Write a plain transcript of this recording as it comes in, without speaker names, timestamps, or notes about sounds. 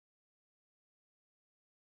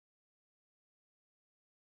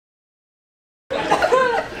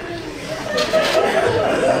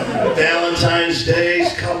Valentine's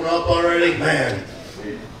Day's coming up already, man.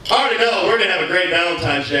 I already know we're going to have a great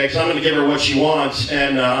Valentine's Day because I'm going to give her what she wants,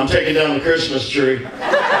 and I'm taking down the Christmas tree. I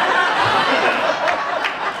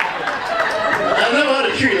know how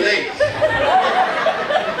to treat ladies.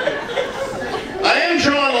 I am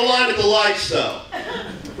drawing a line at the lights, though.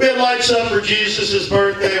 We had lights up for Jesus'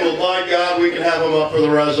 birthday. Well, by God, we can have them up for the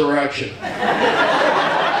resurrection.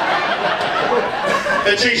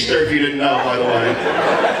 It's Easter, if you didn't know, by the way.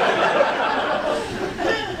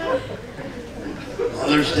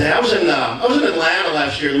 Mother's Day. I was in Atlanta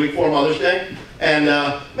last year, the week before Mother's Day, and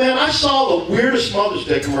man, I saw the weirdest Mother's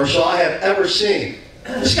Day commercial I have ever seen.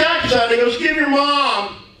 This guy comes out and he goes, "Give your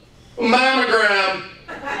mom a mammogram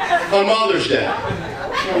on Mother's Day."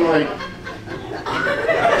 I'm like,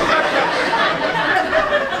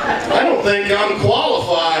 I don't think I'm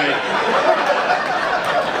qualified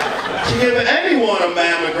to give anyone a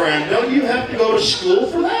mammogram. Don't you have to go to school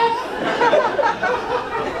for that?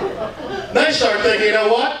 Then I started thinking, you know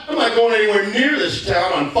what? I'm not going anywhere near this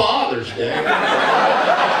town on Father's Day.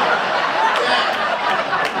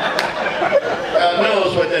 God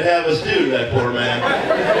knows what they'd have us do to that poor man.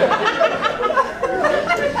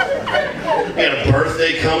 He had a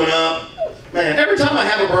birthday coming up. Man, every time I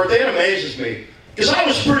have a birthday, it amazes me. Because I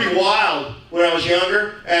was pretty wild when I was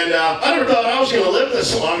younger, and I never thought I was going to live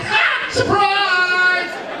this long. Ha! Surprise!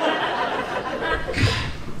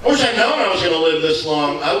 I wish I'd known I was going to live this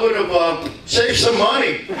long. I would have saved some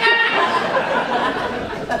money.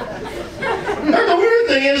 The weird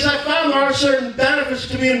thing is, I found there are certain benefits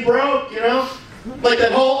to being broke, you know? Like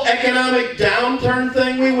that whole economic downturn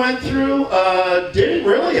thing we went through didn't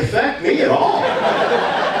really affect me at all.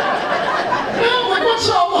 You know, like what's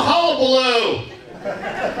all the hullabaloo?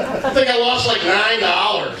 I think I lost like $9.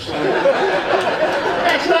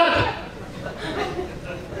 That's nothing.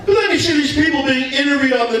 But then you see these people being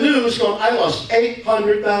interviewed on the news going, "I lost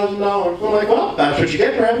 $800,000. I'm like, well, that's what you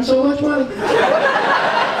get for having so much money.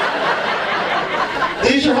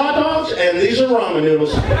 These are hot dogs and these are ramen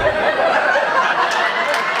noodles.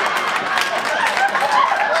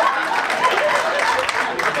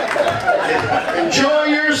 Enjoy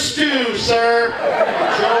your stew, sir.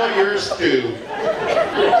 Enjoy your stew."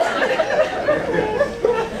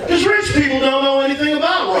 Because rich people don't know anything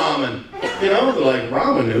about ramen. You know, they're like,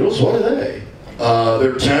 ramen noodles, what are they?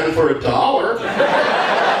 They're 10 for $1.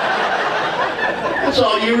 That's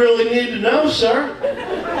all you really need to know, sir.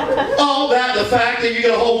 Oh, the fact that you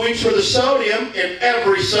get a whole week's worth of sodium in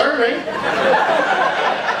every serving.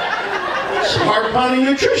 It's heart-pounding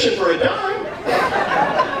nutrition for $10.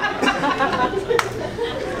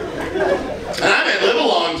 And I may live a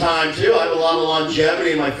long time, too. I have a lot of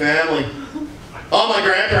longevity in my family. All my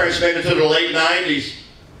grandparents made it to the late 90s.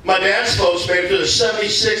 My dad's folks made it to the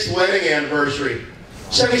 76th wedding anniversary.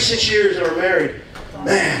 76 years they were married.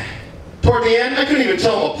 Man, toward the end, I couldn't even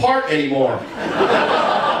tell them apart anymore.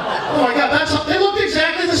 Oh my God, they looked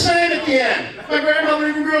exactly the same at the end. My grandmother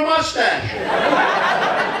even grew a mustache.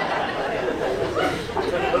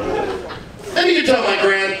 And you could tell my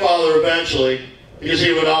grandfather eventually, because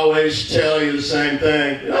he would always tell you the same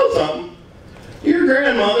thing. You know something? Your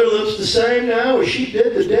grandmother looks the same now as she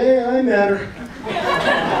did the day I met her.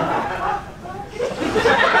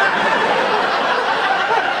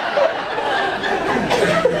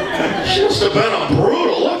 She must have been a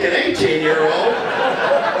brutal-looking 18-year-old.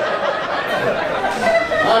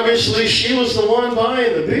 Obviously, she was the one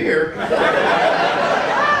buying the beer.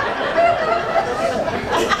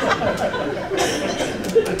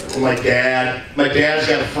 My dad's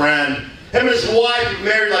got a friend. Him and his wife have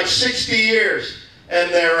married like 60 years, and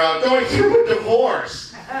they're going through a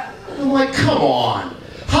divorce. I'm like, come on.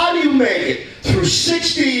 How do you make it through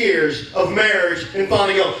 60 years of marriage and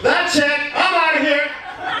finally go, "That's it, I'm out of here"?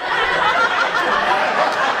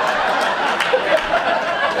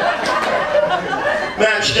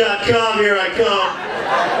 Match.com, here I come.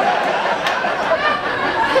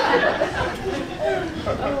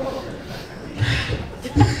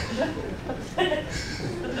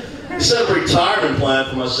 I set up a retirement plan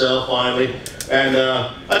for myself finally. And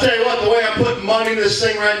I tell you what, the way I'm putting money into this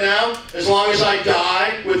thing right now, as long as I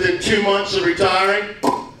die within 2 months of retiring,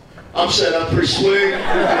 I'm set up pretty sweet.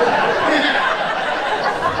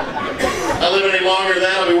 I live any longer than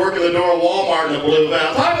that, I'll be working the door of Walmart in a blue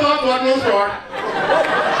van. Hi, Bob, welcome to the store.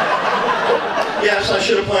 Yes, I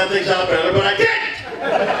should have planned things out better, but I didn't.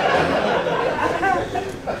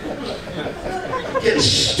 Getting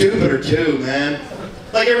stupider too, man.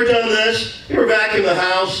 Like, ever done this? You ever vacuum the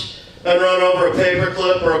house and run over a paper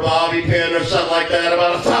clip or a bobby pin or something like that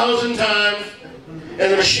about 1,000 times,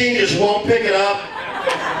 and the machine just won't pick it up?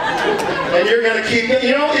 And you're going to keep it,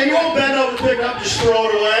 you know, and you won't bend over, pick it up, just throw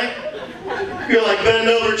it away. You're like, bend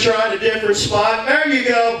over, try a different spot. There you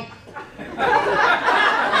go. I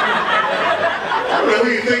don't know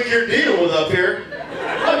who you think you're dealing with up here.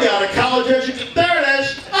 I've got a college education. There it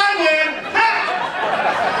is. I win.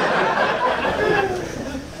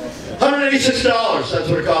 $186. That's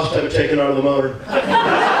what it costs to have it taken out of the motor.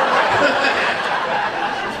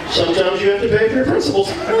 Sometimes you have to pay for your principles.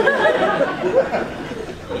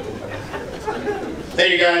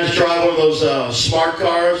 Hey, you guys drive one of those smart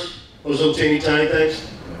cars? Those little teeny tiny things?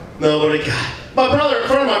 Nobody. God. A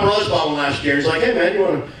friend of my brother's bought one last year. He's like, hey man, you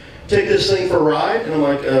want to take this thing for a ride? And I'm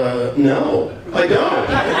like, no, I don't.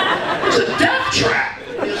 It's a death trap.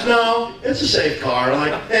 He goes, no, it's a safe car. I'm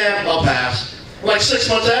like, I'll pass. Like 6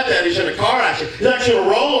 months after that, he's in a car accident. He's actually in a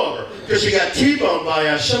rollover because he got T-boned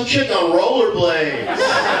by some chick on rollerblades.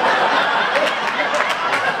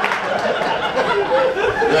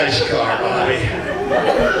 Nice car, Bobby.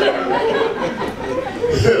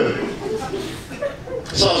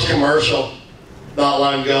 Saw this commercial not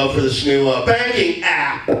long ago for this new banking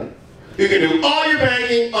app. You can do all your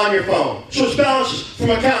banking on your phone. Switch balances from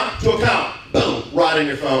account to account. Boom, right on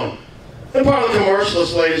your phone. And part of the commercial,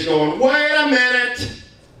 this lady's going, wait a minute.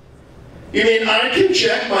 You mean I can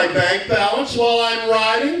check my bank balance while I'm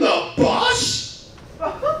riding the bus?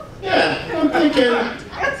 Yeah, I'm thinking,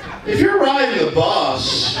 if you're riding the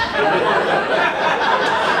bus,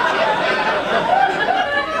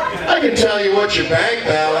 I can tell you what your bank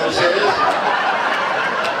balance is.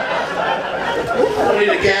 I need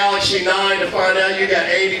a Galaxy 9 to find out you got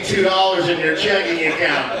 $82 in your checking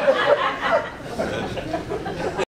account.